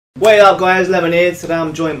What up guys, Lemon here. Today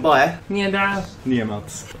I'm joined by NyeDav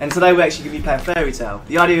NyeMads. and today we're actually going to be playing Fairytale.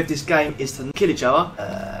 The idea of this game is to kill each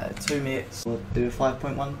other. 2 minutes. We'll do a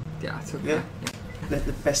 5.1. Yeah, it's okay. Yeah. Let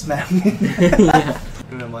the best man Yeah.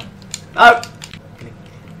 Who am I? No! I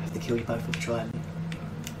have to kill you both for trying.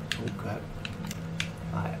 Oh crap.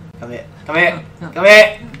 Alright, come here. Come here! Come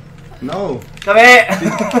here! No! Come here!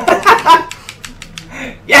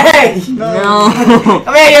 Yay! No!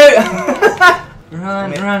 Come here you!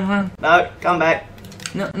 Run, run. No, come back.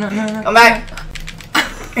 No. Come back!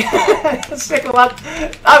 Second one.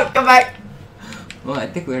 No, come back! Well, I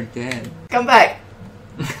think we're dead. Come back!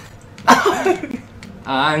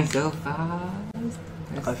 I'm so fast.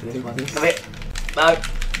 I'll go for this one. Come here. No.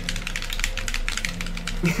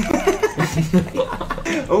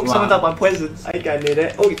 Oh, Wow. someone took my poison. I ain't going near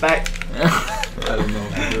there. Oh, he's back. I don't know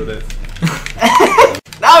how to do this.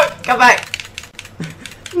 No! Come back!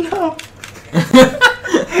 No!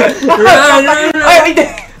 Run. Wait, we did.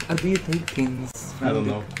 How do you take things? I don't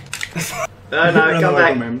know. No, Run come away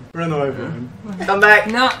back. from him. Run away from him. Come back.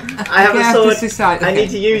 No. I have a sword. Suicide. I need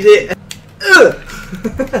to use it.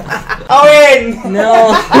 Owen! No.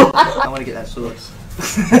 I want to get that sword.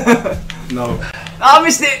 No. Oh, I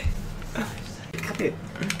missed it! Cut it.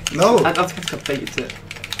 No! I've got to complete it.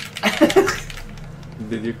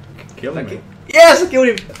 Did you kill me? Yes, I killed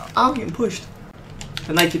him. I'm getting pushed.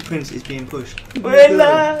 The naked prince is being pushed. We're in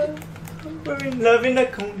love. We're in love in the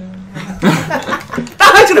corner. No,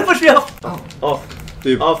 he's gonna push me off. Oh. Off.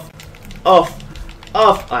 Dude, Off. Off.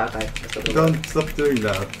 Off. Ah, okay. Let's stop doing don't stop doing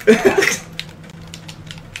that. that.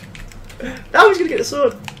 No, he's gonna get the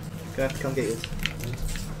sword. Gonna have to come get yours.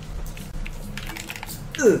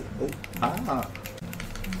 Oh, Ah.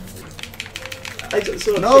 I got the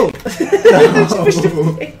sword. No! She pushed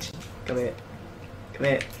the edge. Come here. Come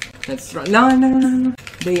here. Let's run. No.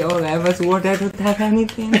 They all have us what I don't have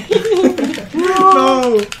anything.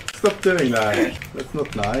 No! Stop doing that. That's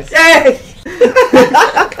not nice. Yay!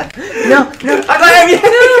 No. I got him!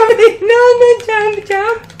 No,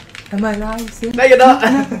 jump. Am I alive still? No, you're not.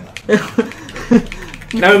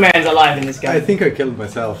 No man's alive in this game. I think I killed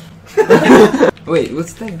myself. Wait,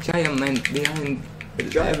 what's that giant man behind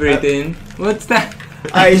Giant everything? What's that?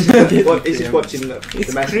 He's just watching the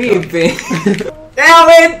It's match. creepy.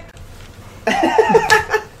 Darwin!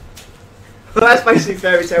 Well, that's basically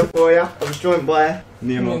Fairytale for you. I was joined by,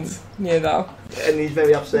 NyeMads. NyeDav. and he's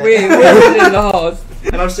very upset. We're in the house.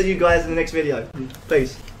 And I'll see you guys in the next video.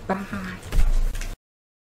 Peace. Bye.